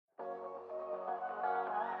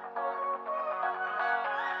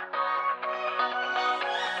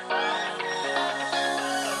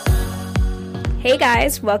Hey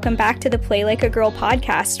guys, welcome back to the Play Like a Girl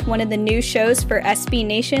podcast, one of the new shows for SB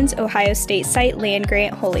Nation's Ohio State site, Land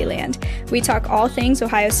Grant Holy Land. We talk all things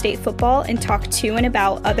Ohio State football and talk to and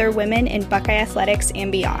about other women in Buckeye athletics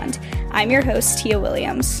and beyond. I'm your host, Tia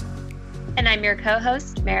Williams. And I'm your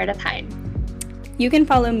co-host, Meredith Hine. You can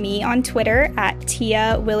follow me on Twitter at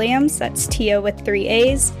Tia Williams, that's Tia with 3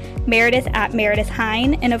 A's, Meredith at Meredith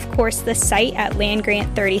Hine, and of course the site at Land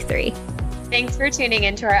Grant 33. Thanks for tuning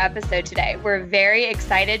into our episode today. We're very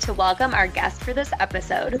excited to welcome our guest for this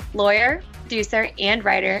episode, lawyer, producer, and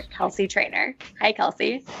writer, Kelsey Trainer. Hi,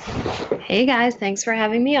 Kelsey. Hey, guys. Thanks for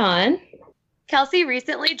having me on. Kelsey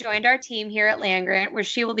recently joined our team here at Land Grant, where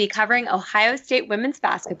she will be covering Ohio State women's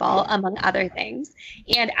basketball, among other things.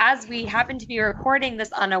 And as we happen to be recording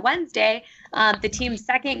this on a Wednesday, the team's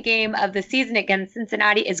second game of the season against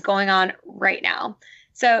Cincinnati is going on right now.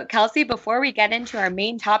 So, Kelsey, before we get into our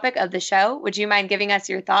main topic of the show, would you mind giving us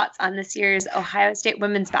your thoughts on this year's Ohio State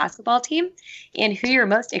women's basketball team and who you're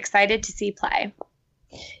most excited to see play?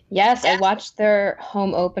 Yes, I watched their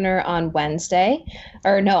home opener on Sunday,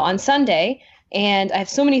 and I have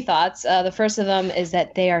so many thoughts. The first of them is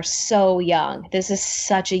that they are so young. This is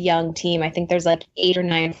such a young team. I think there's like 8 or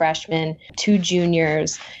 9 freshmen, 2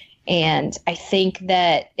 juniors, and I think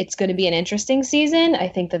that it's going to be an interesting season. I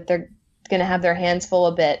think that they're going to have their hands full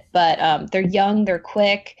a bit, but they're young, they're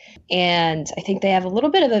quick, and I think they have a little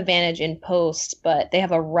bit of advantage in post, but they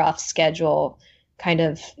have a rough schedule, kind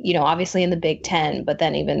of, obviously in the Big Ten, but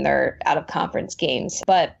then even their out of conference games.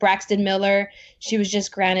 But Braxton Miller, she was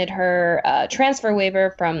just granted her transfer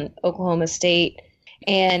waiver from Oklahoma State,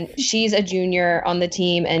 and she's a junior on the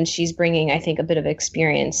team, and she's bringing, I think, a bit of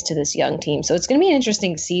experience to this young team. So it's going to be an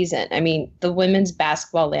interesting season. I mean, the women's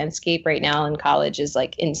basketball landscape right now in college is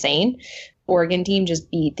like insane. Oregon team just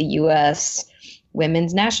beat the U.S.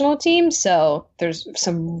 women's national team. So there's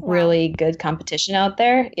some really good competition out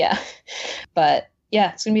there. Yeah. But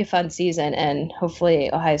yeah, it's going to be a fun season. And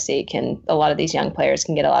hopefully Ohio State a lot of these young players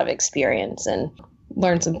can get a lot of experience and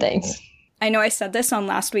learn some things. I know I said this on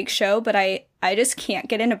last week's show, but I just can't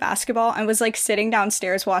get into basketball. I was like sitting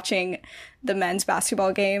downstairs watching the men's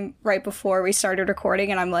basketball game right before we started recording,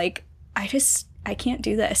 and I'm like, I can't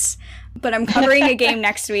do this. But I'm covering a game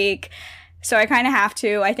next week, so I kind of have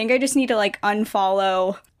to. I think I just need to like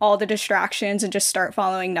unfollow all the distractions and just start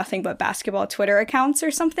following nothing but basketball Twitter accounts or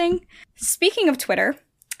something. Speaking of Twitter,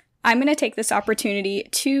 I'm going to take this opportunity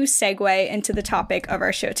to segue into the topic of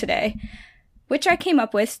our show today, which I came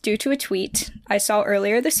up with due to a tweet I saw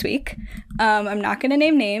earlier this week. I'm not going to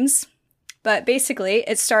name names, but basically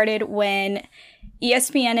it started when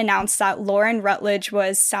ESPN announced that Lauren Rutledge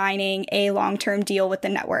was signing a long-term deal with the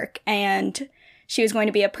network, and she was going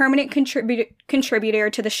to be a permanent contributor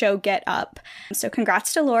to the show Get Up. So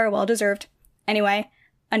congrats to Laura, well-deserved. Anyway,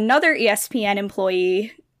 another ESPN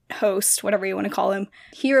employee, host, whatever you want to call him,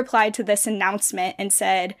 he replied to this announcement and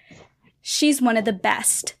said, "She's one of the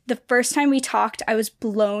best. The first time we talked, I was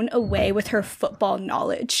blown away with her football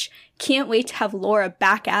knowledge. Can't wait to have Laura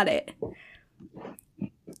back at it."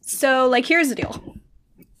 So, here's the deal.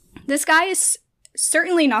 This guy is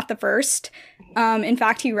certainly not the first. In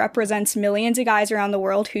fact, he represents millions of guys around the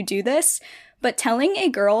world who do this. But telling a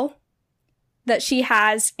girl that she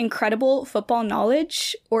has incredible football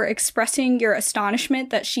knowledge or expressing your astonishment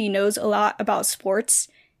that she knows a lot about sports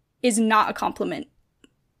is not a compliment.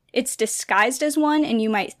 It's disguised as one, and you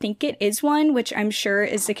might think it is one, which I'm sure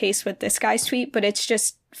is the case with this guy's tweet, but it's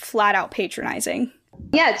just flat out patronizing.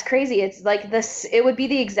 Yeah, it's crazy. It's like this, it would be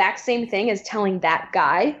the exact same thing as telling that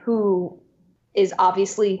guy who is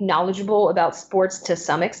obviously knowledgeable about sports to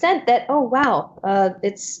some extent that, oh, wow,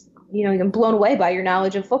 I'm blown away by your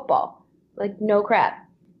knowledge of football. Like, no crap.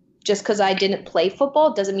 Just because I didn't play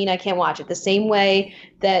football doesn't mean I can't watch it. The same way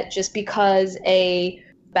that just because a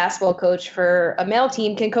basketball coach for a male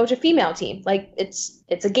team can coach a female team. Like, it's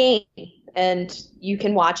a game, and you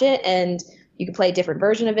can watch it, and you can play a different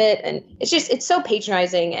version of it. And it's so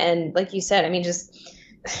patronizing. And like you said, I mean,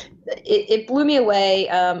 it blew me away.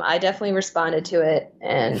 I definitely responded to it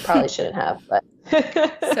and probably shouldn't have, but so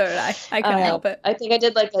did I. I couldn't help it. I think I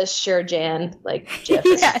did like a sure Jan, GIF.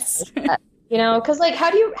 Yes. Cause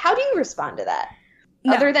how do you respond to that?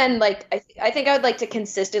 No. Other than I think I would like to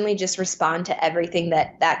consistently just respond to everything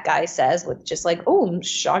that guy says with just oh, I'm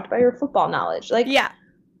shocked by your football knowledge. Yeah.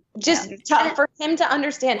 For him to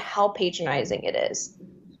understand how patronizing it is.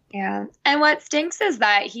 Yeah. And what stinks is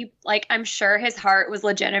that he, I'm sure his heart was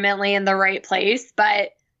legitimately in the right place, but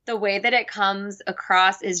the way that it comes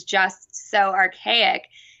across is just so archaic.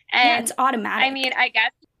 And it's automatic. I mean, I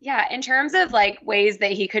guess Yeah, in terms of like ways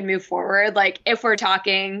that he could move forward, like if we're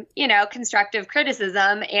talking, constructive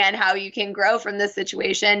criticism and how you can grow from this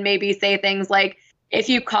situation, maybe say things like, if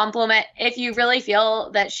you really feel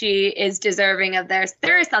that she is deserving of this,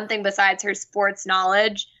 there is something besides her sports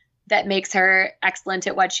knowledge that makes her excellent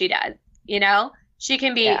at what she does. She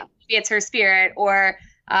can be, maybe it's her spirit or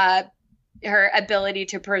her ability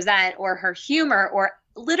to present or her humor or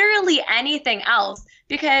literally anything else,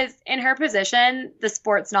 because in her position, the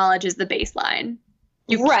sports knowledge is the baseline.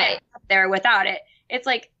 You can't get there without it. It's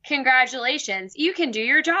like, congratulations, you can do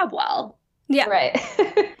your job well. Yeah. Right.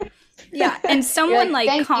 Yeah. And someone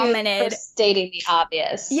Thank commented, you for stating the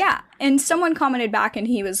obvious. Yeah. And someone commented back and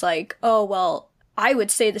he was like, oh, well, I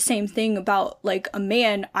would say the same thing about like a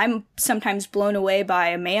man. I'm sometimes blown away by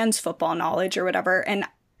a man's football knowledge or whatever. And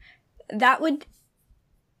that would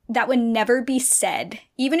never be said,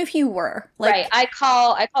 even if you were. Like, right. I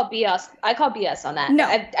call BS. I call BS on that. No.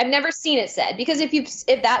 I've never seen it said, because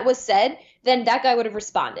if that was said, then that guy would have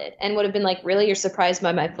responded and would have been like, really, you're surprised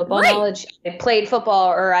by my football knowledge? I played football,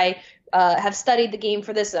 or I have studied the game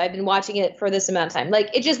for this. I've been watching it for this amount of time. Like,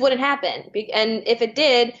 it just wouldn't happen. And if it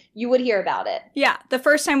did, you would hear about it. Yeah. The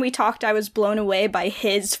first time we talked, I was blown away by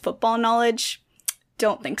his football knowledge.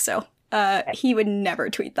 Don't think so. He would never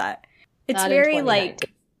tweet that. It's Not very like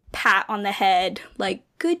pat on the head, like,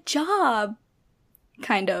 good job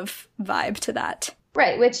kind of vibe to that.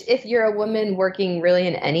 Right, which if you're a woman working really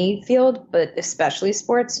in any field, but especially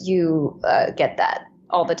sports, you get that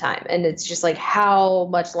all the time. And it's just like, how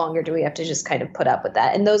much longer do we have to just kind of put up with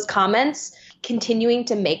that? And those comments, continuing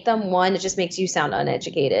to make them, one, it just makes you sound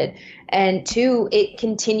uneducated. And two, it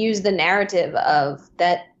continues the narrative of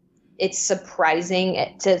that it's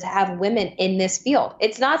surprising to have women in this field.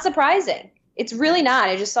 It's not surprising. It's really not.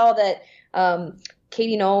 I just saw that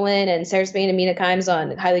Katie Nolan and Sarah Spain and Mina Kimes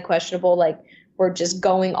on Highly Questionable, like, were just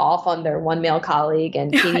going off on their one male colleague.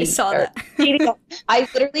 And Katie, I saw that. I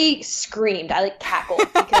literally screamed. I like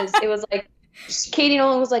cackled because it was like, Katie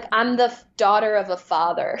Nolan was like, I'm the daughter of a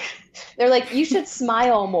father. They're like, you should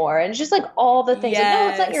smile more. And it's just like all the things.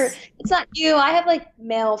 Yes. Like, no, it's not you. I have like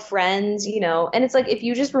male friends, and it's like, if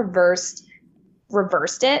you just reversed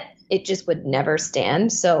it, it just would never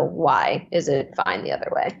stand. So why is it fine the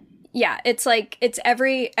other way? Yeah, it's like, it's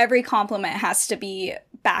every compliment has to be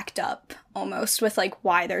backed up almost with like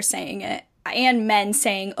why they're saying it. And men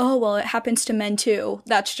saying, oh, well, it happens to men too.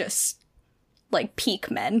 That's just like peak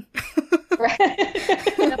men. Right.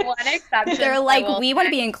 The one exception, they're like, we want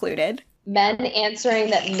to be included. Men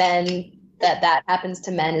answering that happens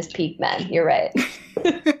to men is peak men. You're right.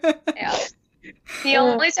 Yeah. The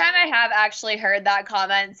only time I have actually heard that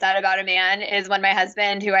comment said about a man is when my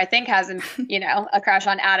husband, who I think has, a crush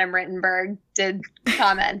on Adam Rittenberg, did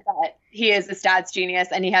comment that he is a stats genius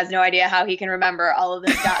and he has no idea how he can remember all of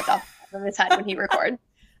the stats off the top of his head when he records.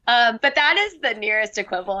 But that is the nearest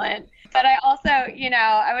equivalent. But I also,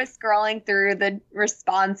 I was scrolling through the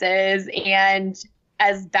responses, and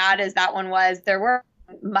as bad as that one was, there were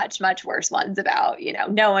much, much worse ones about,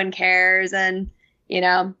 no one cares and,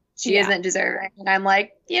 she isn't deserving. And I'm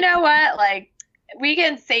like, you know what? Like, we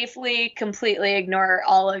can safely, completely ignore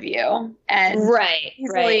all of you. And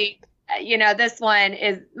easily, this one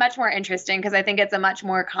is much more interesting because I think it's a much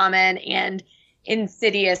more common and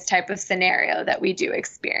insidious type of scenario that we do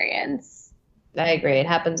experience. I agree. It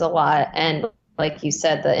happens a lot. And like you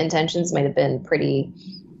said, the intentions might have been pretty,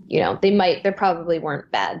 they probably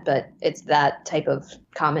weren't bad, but it's that type of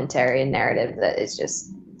commentary and narrative that is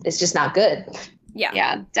just, it's just not good.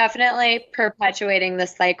 Yeah, definitely perpetuating the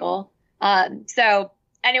cycle. So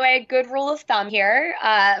anyway, good rule of thumb here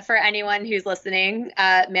for anyone who's listening,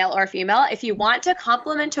 male or female. If you want to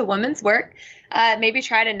compliment a woman's work, maybe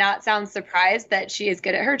try to not sound surprised that she is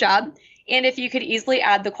good at her job. And if you could easily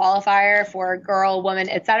add the qualifier for girl, woman,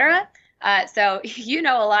 etc. So you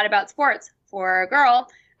know a lot about sports for a girl,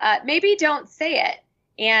 maybe don't say it.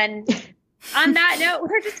 And on that note,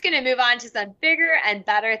 we're just going to move on to some bigger and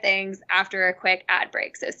better things after a quick ad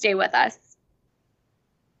break. So stay with us.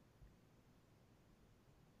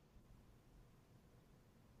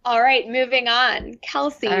 All right, moving on.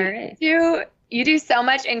 Kelsey, right. You do so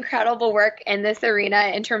much incredible work in this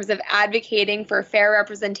arena in terms of advocating for fair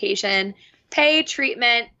representation, pay,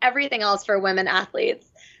 treatment, everything else for women athletes.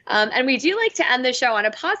 And we do like to end the show on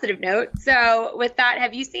a positive note. So with that,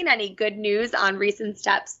 have you seen any good news on recent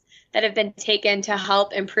steps that have been taken to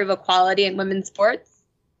help improve equality in women's sports?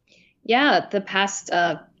 Yeah, the past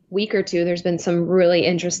week or two, there's been some really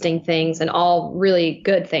interesting things and all really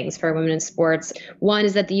good things for women in sports. One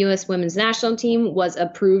is that the U.S. women's national team was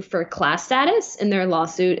approved for class status in their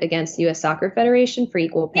lawsuit against the U.S. Soccer Federation for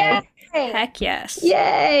equal pay. Yes. Heck yes.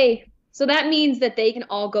 Yay! So that means that they can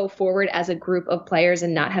all go forward as a group of players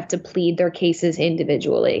and not have to plead their cases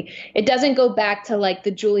individually. It doesn't go back to like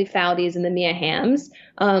the Julie Foudies and the Mia Hamms,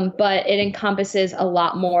 but it encompasses a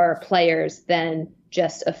lot more players than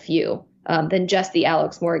just a few, than just the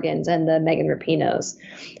Alex Morgans and the Megan Rapinos.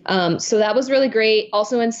 So that was really great.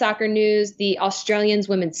 Also in soccer news, the Australians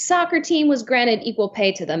women's soccer team was granted equal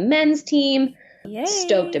pay to the men's team. Yay.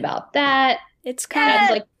 Stoked about that. It's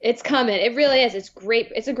coming. It's coming. It really is. It's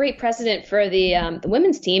great. It's a great precedent for the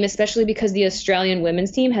women's team, especially because the Australian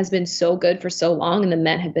women's team has been so good for so long, and the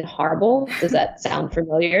men have been horrible. Does that sound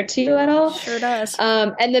familiar to you at all? Sure does.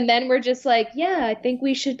 And the men were just like, yeah, I think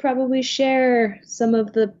we should probably share some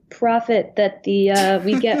of the profit that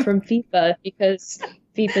we get from FIFA because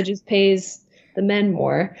FIFA just pays the men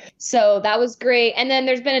more. So that was great. And then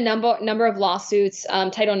there's been a number of lawsuits,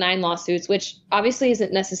 Title IX lawsuits, which obviously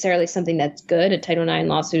isn't necessarily something that's good. A Title IX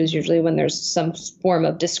lawsuit is usually when there's some form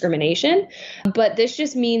of discrimination. But this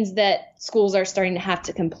just means that schools are starting to have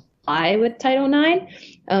to comply with Title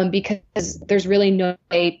IX because there's really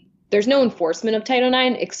there's no enforcement of Title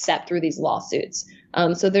IX except through these lawsuits.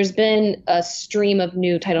 So there's been a stream of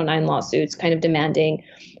new Title IX lawsuits kind of demanding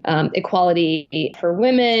equality for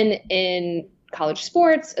women in college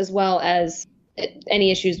sports, as well as any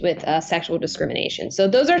issues with sexual discrimination. So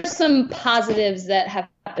those are some positives that have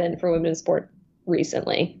happened for women's sport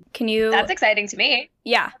recently. That's exciting to me.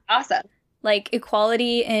 Yeah. Awesome. Like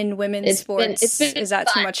equality in women's sports, is that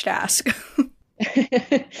fun. too much to ask?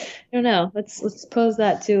 I don't know. Let's pose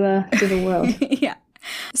that to the world. Yeah.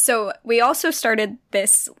 So we also started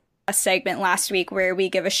this segment last week where we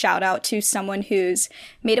give a shout out to someone who's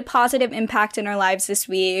made a positive impact in our lives this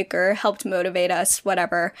week or helped motivate us,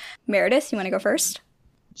 whatever. Meredith, you want to go first?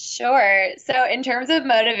 Sure. So in terms of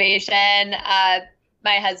motivation,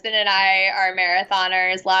 my husband and I are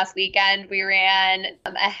marathoners. Last weekend, we ran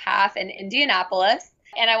a half in Indianapolis.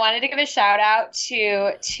 And I wanted to give a shout out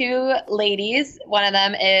to two ladies. One of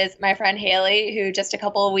them is my friend Haley, who just a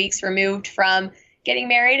couple of weeks removed from getting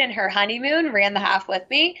married and her honeymoon ran the half with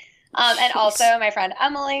me. And also my friend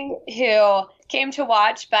Emily, who came to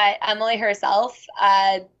watch, but Emily herself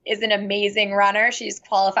is an amazing runner. She's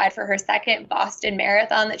qualified for her second Boston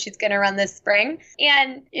Marathon that she's going to run this spring.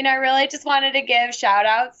 And, I really just wanted to give shout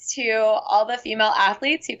outs to all the female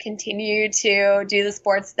athletes who continue to do the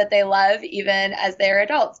sports that they love, even as they're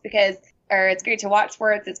adults, because it's great to watch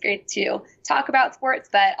sports, it's great to talk about sports,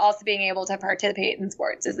 but also being able to participate in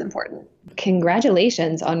sports is important.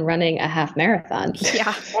 Congratulations on running a half marathon.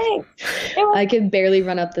 Yeah. Thanks. I could barely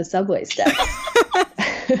run up the subway steps.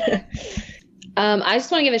 I just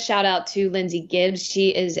want to give a shout out to Lindsay Gibbs.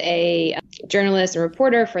 She is a journalist and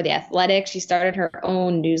reporter for The Athletic. She started her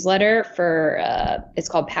own newsletter for, it's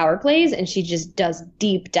called Power Plays, and she just does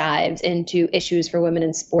deep dives into issues for women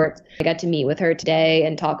in sports. I got to meet with her today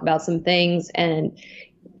and talk about some things, and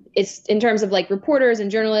it's in terms of like reporters and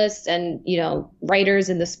journalists and, writers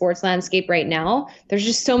in the sports landscape right now. There's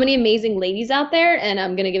just so many amazing ladies out there, and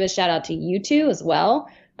I'm going to give a shout out to you two as well.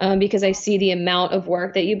 Because I see the amount of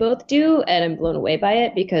work that you both do, and I'm blown away by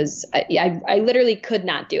it because I literally could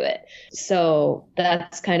not do it. So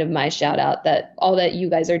that's kind of my shout out, that all that you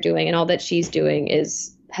guys are doing and all that she's doing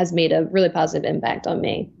has made a really positive impact on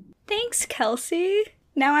me. Thanks, Kelsey.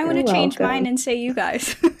 Now I want to change mine and say you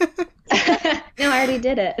guys. No, I already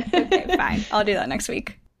did it. Okay, fine. I'll do that next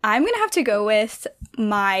week. I'm going to have to go with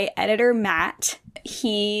my editor, Matt.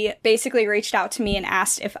 He basically reached out to me and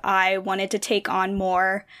asked if I wanted to take on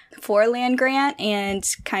more for Land Grant and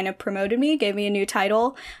kind of promoted me, gave me a new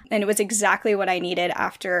title. And it was exactly what I needed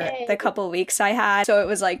after the couple weeks I had. So it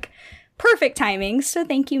was like perfect timing. So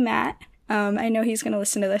thank you, Matt. I know he's going to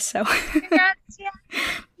listen to this, so. Congrats, yeah.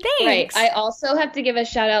 Thanks. Right. I also have to give a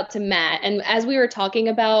shout out to Matt. And as we were talking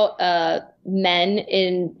about men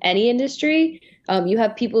in any industry, you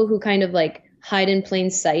have people who kind of like hide in plain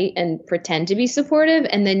sight and pretend to be supportive.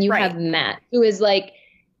 And then you have Matt, who is like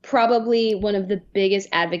probably one of the biggest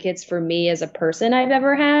advocates for me as a person I've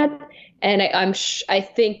ever had. And I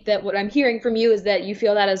think that what I'm hearing from you is that you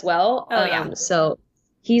feel that as well. Oh, yeah. So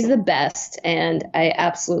he's the best, and I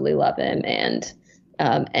absolutely love him, and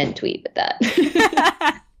end tweet with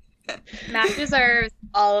that. Matt deserves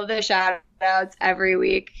all of the shout outs every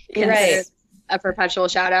week. Right. A perpetual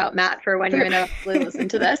shout out, Matt, for when you're going to listen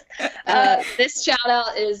to this. This shout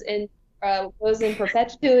out is goes in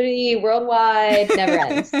perpetuity, worldwide, never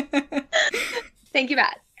ends. Thank you,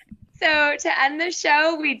 Matt. So to end the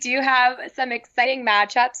show, we do have some exciting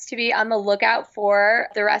matchups to be on the lookout for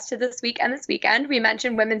the rest of this week and this weekend. We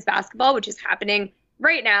mentioned women's basketball, which is happening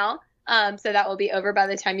right now. So that will be over by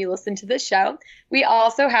the time you listen to this show. We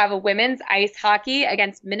also have a women's ice hockey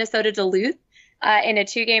against Minnesota Duluth in a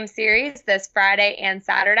 2-game series this Friday and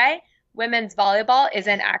Saturday. Women's volleyball is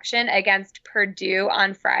in action against Purdue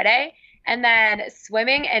on Friday. And then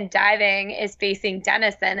swimming and diving is facing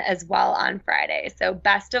Denison as well on Friday. So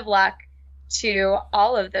best of luck to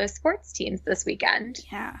all of those sports teams this weekend.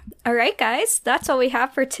 Yeah. All right, guys, that's all we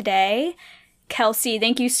have for today. Kelsey,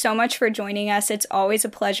 thank you so much for joining us. It's always a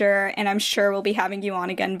pleasure, and I'm sure we'll be having you on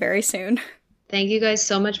again very soon. Thank you guys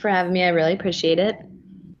so much for having me. I really appreciate it.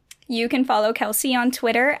 You can follow Kelsey on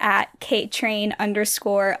Twitter at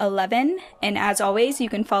KateTrain_11. And as always, you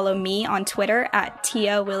can follow me on Twitter at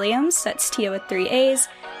Tia Williams. That's Tia with 3 A's.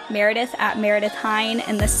 Meredith at Meredith Hine,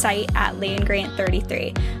 and the site at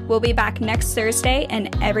LandGrant33. We'll be back next Thursday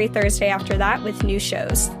and every Thursday after that with new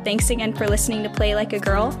shows. Thanks again for listening to Play Like a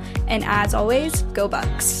Girl. And as always, go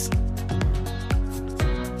Bucks.